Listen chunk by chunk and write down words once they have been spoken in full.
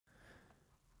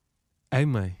Hey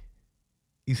man,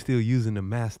 you still using the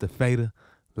master fader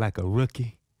like a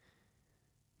rookie?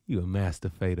 You a master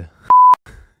fader.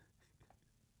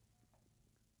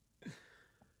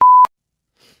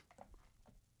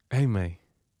 Hey man,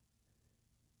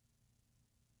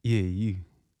 yeah,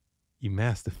 you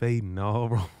master fading all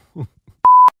wrong.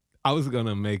 I was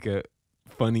gonna make a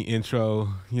funny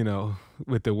intro,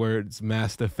 with the words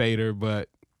master fader, but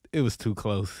it was too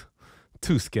close,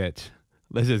 too sketch.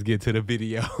 Let's just get to the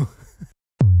video.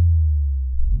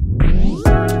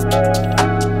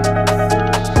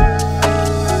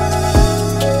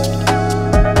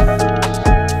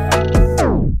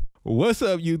 What's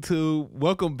up, YouTube?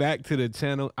 Welcome back to the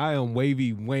channel. I am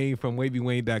Wavy Wayne from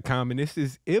Wavy.wav.com, and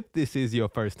if this is your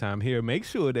first time here, make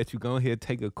sure that you go ahead,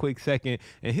 take a quick second,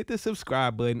 and hit the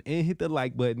subscribe button and hit the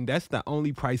like button. That's the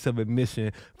only price of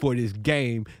admission for this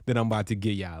game that I'm about to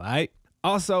get y'all, all right?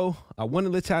 Also, I want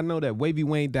to let y'all know that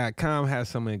WavyWayne.com has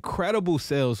some incredible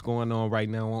sales going on right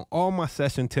now on all my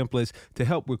session templates to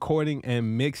help recording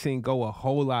and mixing go a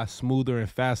whole lot smoother and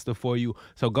faster for you.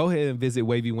 So go ahead and visit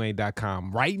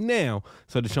WavyWayne.com right now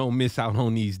so that you don't miss out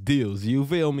on these deals. You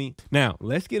feel me? Now,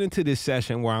 let's get into this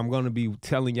session where I'm going to be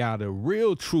telling y'all the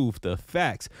real truth, the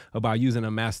facts about using a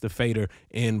master fader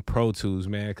in Pro Tools,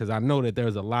 man, because I know that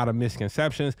there's a lot of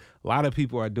misconceptions. A lot of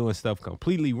people are doing stuff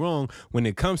completely wrong when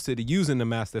it comes to the using the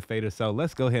master fader. So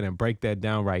let's go ahead and break that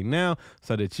down right now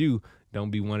so that you don't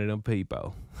be one of them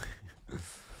people.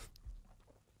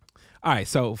 All right,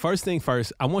 so first thing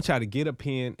first, I want y'all to get a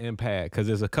pen and pad because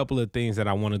there's a couple of things that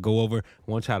I want to go over.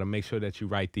 I want y'all to make sure that you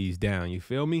write these down. You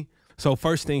feel me? So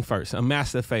first thing first, a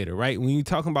master fader, right? When you're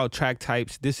talking about track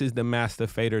types, this is the master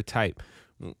fader type.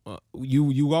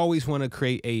 You always want to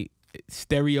create a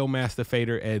stereo master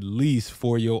fader at least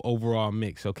for your overall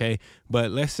mix, okay?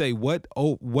 But let's say what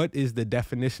is the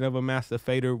definition of a master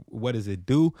fader? What does it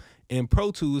do? In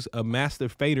Pro Tools, a master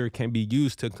fader can be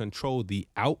used to control the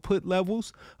output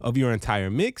levels of your entire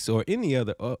mix or any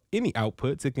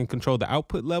outputs. It can control the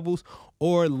output levels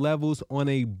or levels on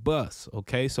a bus,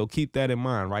 okay? So keep that in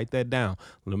mind, write that down.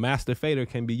 The master fader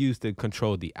can be used to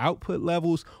control the output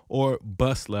levels or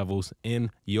bus levels in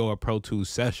your Pro Tools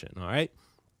session, all right?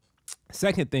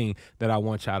 Second thing that I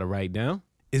want y'all to write down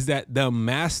is that the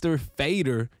master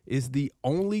fader is the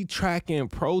only track in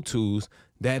Pro Tools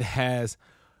that has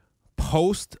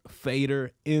post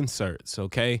fader inserts,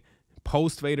 okay?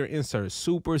 Post fader inserts,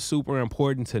 super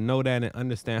important to know that and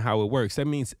understand how it works. That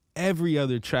means every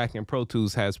other track in Pro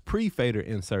Tools has pre-fader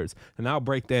inserts, and I'll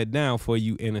break that down for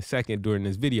you in a second during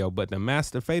this video. But the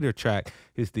master fader track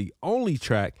is the only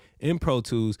track in Pro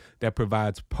Tools that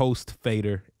provides post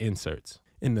fader inserts.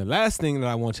 And the last thing that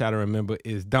I want y'all to remember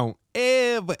is don't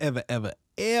ever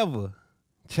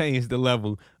change the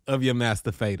level of your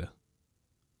master fader.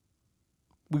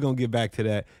 We're going to get back to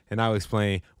that, and I'll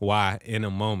explain why in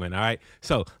a moment, all right?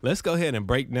 So let's go ahead and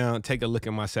break down, take a look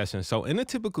at my session. So in a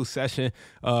typical session,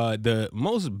 the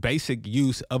most basic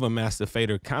use of a master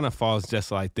fader kind of falls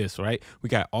just like this, right? We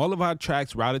got all of our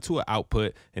tracks routed to an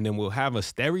output, and then we'll have a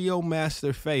stereo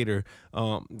master fader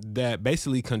that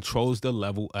basically controls the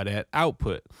level of that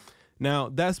output. Now,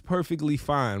 that's perfectly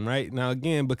fine, right? Now,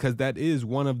 again, because that is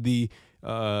one of the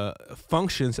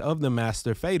functions of the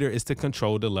master fader is to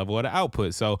control the level of the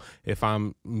output. So if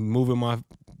I'm moving my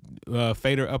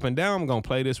fader up and down, I'm gonna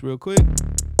play this real quick.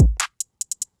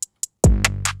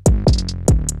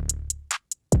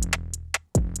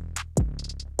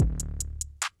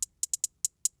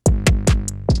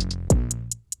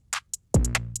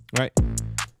 Right.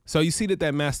 So you see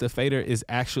that master fader is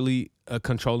actually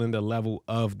controlling the level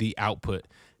of the output.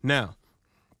 Now,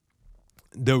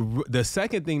 the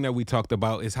second thing that we talked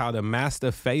about is how the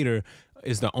master fader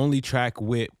is the only track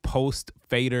with post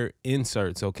fader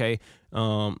inserts, okay?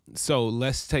 So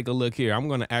let's take a look here. I'm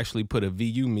going to actually put a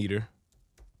VU meter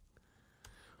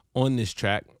on this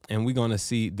track, and we're going to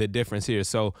see the difference here.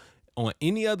 So on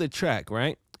any other track,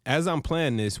 right, as I'm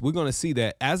playing this, we're going to see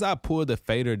that as I pull the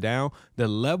fader down, the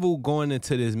level going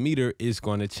into this meter is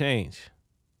going to change.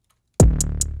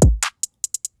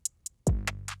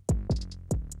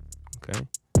 Okay.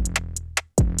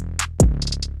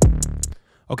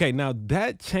 Okay, now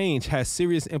that change has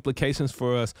serious implications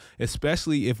for us,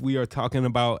 especially if we are talking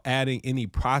about adding any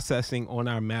processing on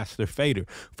our master fader.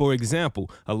 For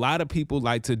example, a lot of people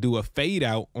like to do a fade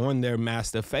out on their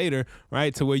master fader,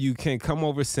 right? To where you can come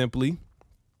over simply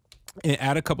and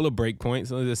add a couple of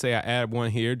breakpoints. Let's just say I add one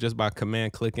here just by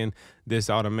command clicking this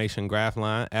automation graph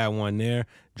line, add one there,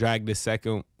 drag the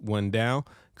second one down,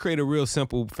 create a real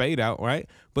simple fade out, right?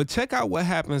 But check out what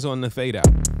happens on the fade out.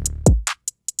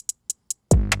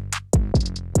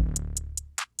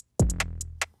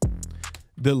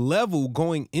 the level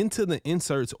going into the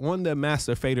inserts on the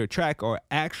master fader track are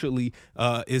actually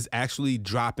is actually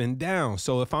dropping down.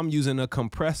 So if I'm using a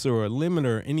compressor or a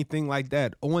limiter or anything like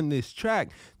that on this track,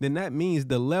 then that means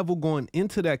the level going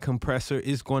into that compressor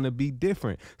is going to be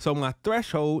different. So my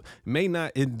threshold may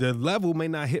not, the level may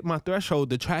not hit my threshold.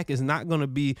 The track is not going to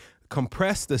be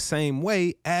compressed the same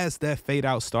way as that fade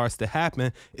out starts to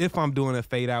happen if I'm doing a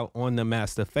fade out on the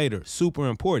master fader. Super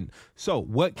important. So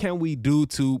what can we do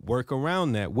to work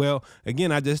around that? Well,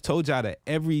 again, I just told y'all that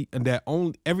every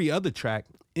other track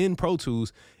in Pro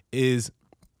Tools is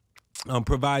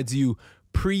provides you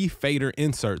pre-fader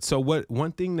inserts. So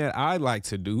one thing that I like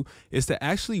to do is to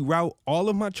actually route all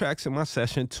of my tracks in my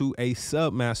session to a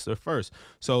submaster first.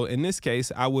 So in this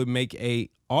case, I would make a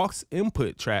aux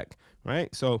input track,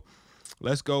 right? So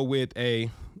let's go with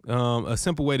a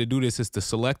simple way to do this is to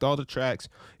select all the tracks.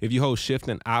 If you hold Shift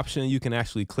and Option, you can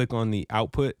actually click on the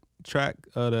output track,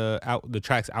 the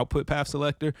track's output path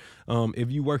selector.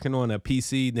 If you're working on a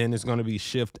PC, then it's going to be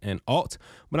Shift and Alt.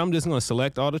 But I'm just going to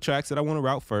select all the tracks that I want to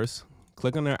route first.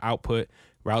 Click on their output,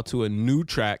 route to a new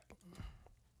track.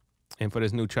 And for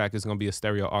this new track, it's going to be a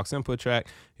stereo aux input track.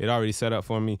 It already set up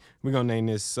for me. We're going to name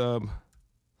this Sub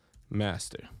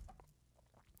Master.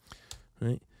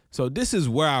 Right. So this is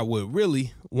where I would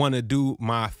really want to do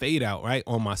my fade out, right,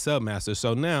 on my Submaster.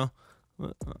 So now,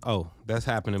 oh, that's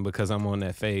happening because I'm on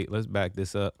that fade. Let's back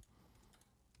this up.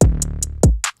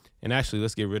 And actually,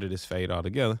 let's get rid of this fade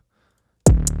altogether.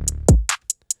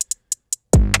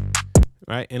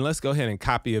 Right, and let's go ahead and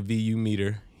copy a VU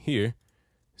meter here.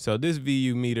 So this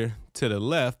VU meter to the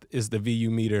left is the VU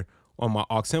meter on my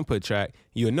aux input track.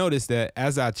 You'll notice that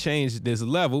as I change this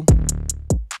level,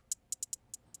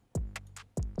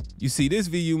 you see this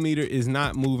VU meter is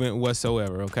not moving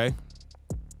whatsoever, okay?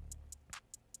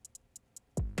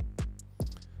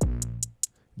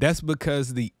 That's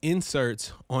because the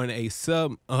inserts on a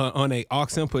aux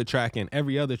input track and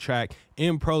every other track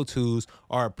in Pro Tools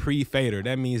are pre-fader.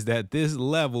 That means that this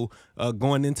level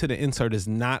going into the insert is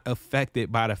not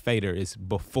affected by the fader. It's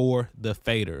before the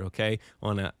fader, okay?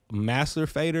 On a master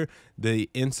fader, the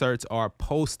inserts are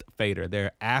post-fader.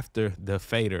 They're after the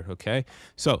fader, okay?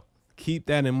 So keep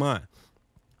that in mind.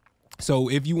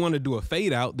 So if you want to do a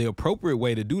fade out, the appropriate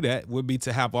way to do that would be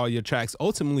to have all your tracks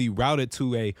ultimately routed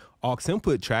to a aux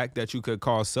input track that you could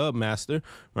call Submaster,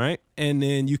 right? And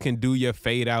then you can do your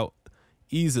fade out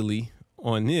easily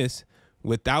on this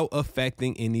without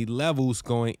affecting any levels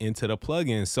going into the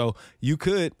plugin. So you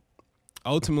could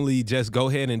ultimately just go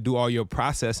ahead and do all your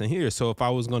processing here. So if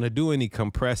I was going to do any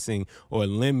compressing or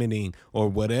limiting or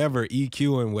whatever,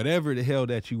 EQ and whatever the hell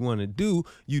that you want to do,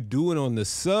 you do it on the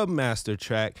Submaster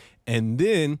track, and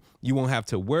then you won't have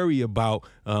to worry about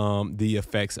the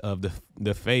effects of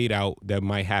the fade out that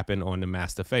might happen on the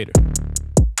master fader.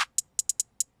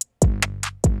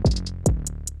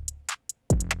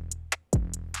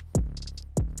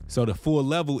 So the full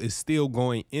level is still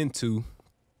going into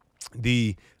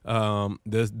the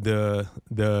compressors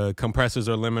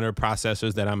or limiter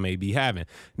processors that I may be having.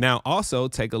 Now also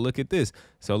take a look at this.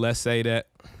 So let's say that,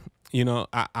 you know,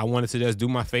 I wanted to just do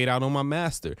my fade out on my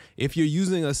master. If you're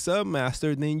using a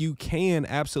Submaster, then you can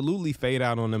absolutely fade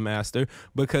out on the master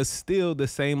because still the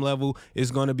same level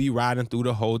is going to be riding through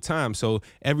the whole time. So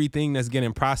everything that's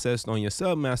getting processed on your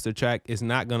Submaster track is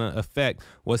not going to affect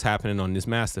what's happening on this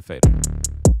master fader.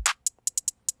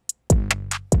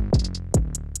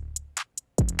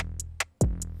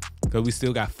 Because we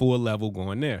still got full level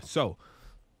going there. So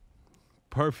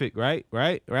perfect, right?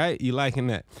 You liking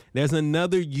that? There's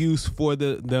another use for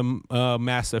the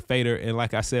master fader, and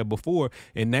like I said before,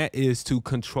 and that is to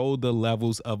control the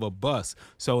levels of a bus.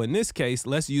 So in this case,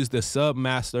 let's use the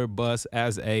Submaster bus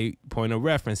as a point of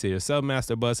reference here.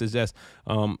 Submaster bus is just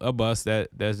a bus I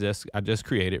just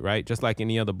created, right? Just like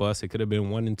any other bus. It could have been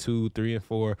 1 and 2, 3 and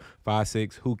 4, 5,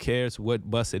 6. Who cares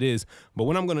what bus it is? But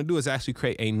what I'm going to do is actually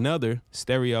create another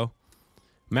stereo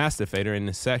master fader in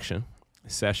this session.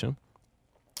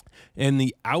 And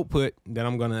the output that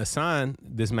I'm going to assign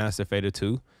this master fader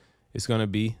to is going to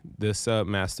be the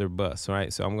Submaster bus,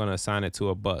 right? So I'm going to assign it to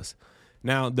a bus.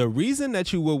 Now, the reason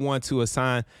that you would want to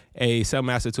assign a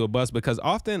Submaster to a bus, because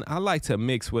often I like to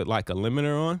mix with like a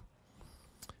limiter on.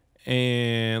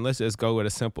 And let's just go with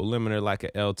a simple limiter like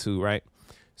a L2, right?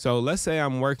 So let's say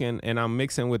I'm working and I'm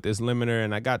mixing with this limiter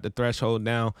and I got the threshold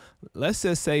down. Let's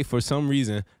just say for some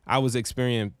reason I was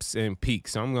experiencing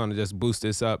peaks. So I'm going to just boost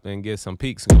this up and get some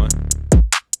peaks going.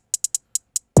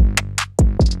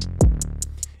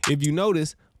 If you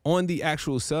notice, on the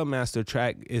actual Submaster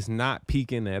track, it's not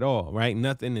peaking at all, right?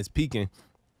 Nothing is peaking.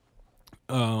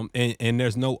 And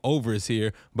there's no overs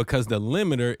here because the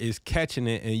limiter is catching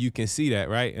it, and you can see that,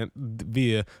 right? And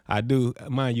via, I do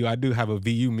have a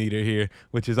VU meter here,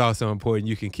 which is also important.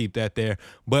 You can keep that there.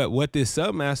 But what this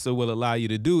submaster will allow you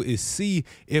to do is see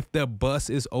if the bus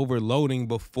is overloading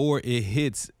before it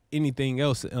hits anything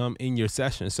else in your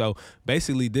session. So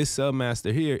basically this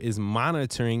submaster here is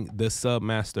monitoring the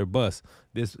submaster bus.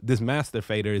 This master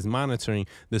fader is monitoring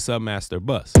the submaster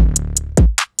bus.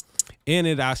 And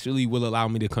it actually will allow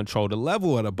me to control the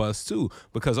level of the bus too,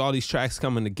 because all these tracks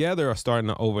coming together are starting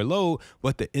to overload,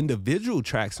 but the individual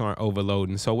tracks aren't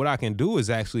overloading. So what I can do is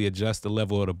actually adjust the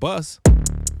level of the bus.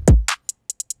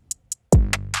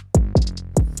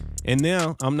 And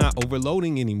now I'm not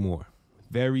overloading anymore.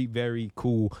 Very, very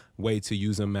cool way to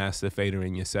use a master fader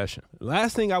in your session.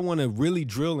 Last thing I want to really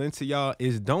drill into y'all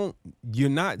is you're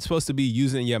not supposed to be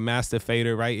using your master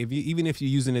fader, right? Even if you're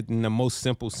using it in the most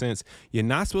simple sense, you're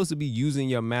not supposed to be using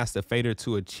your master fader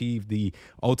to achieve the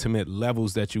ultimate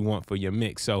levels that you want for your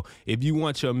mix. So if you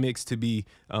want your mix to be,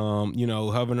 you know,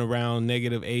 hovering around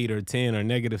 -8 or 10 or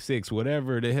 -6,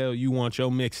 whatever the hell you want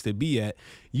your mix to be at,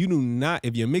 you do not,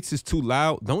 if your mix is too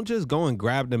loud, don't just go and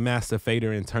grab the master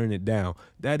fader and turn it down.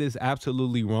 That is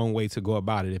absolutely wrong way to go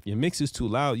about it. If your mix is too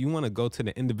loud, you want to go to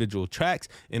the individual tracks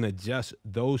and adjust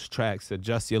those tracks,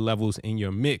 adjust your levels in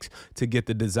your mix to get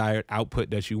the desired output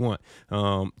that you want.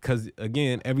 Because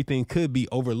again, everything could be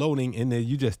overloading and then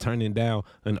you just turning down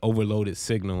an overloaded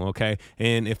signal, okay?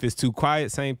 And if it's too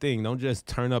quiet, same thing. Don't just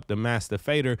turn up the master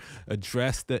fader,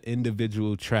 address the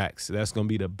individual tracks. That's going to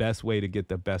be the best way to get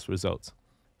the best results.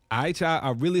 All right, y'all,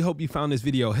 I really hope you found this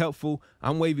video helpful.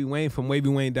 I'm Wavy Wayne from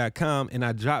wavywayne.com, and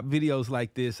I drop videos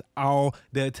like this all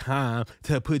the time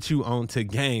to put you on to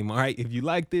game, all right? If you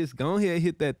like this, go ahead and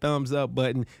hit that thumbs up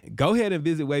button. Go ahead and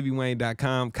visit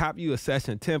wavywayne.com, copy you a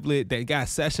session template. They got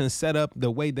sessions set up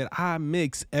the way that I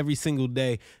mix every single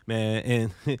day, man,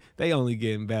 and they only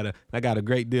getting better. I got a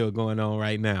great deal going on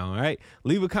right now, all right?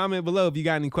 Leave a comment below if you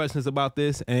got any questions about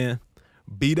this, and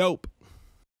be dope.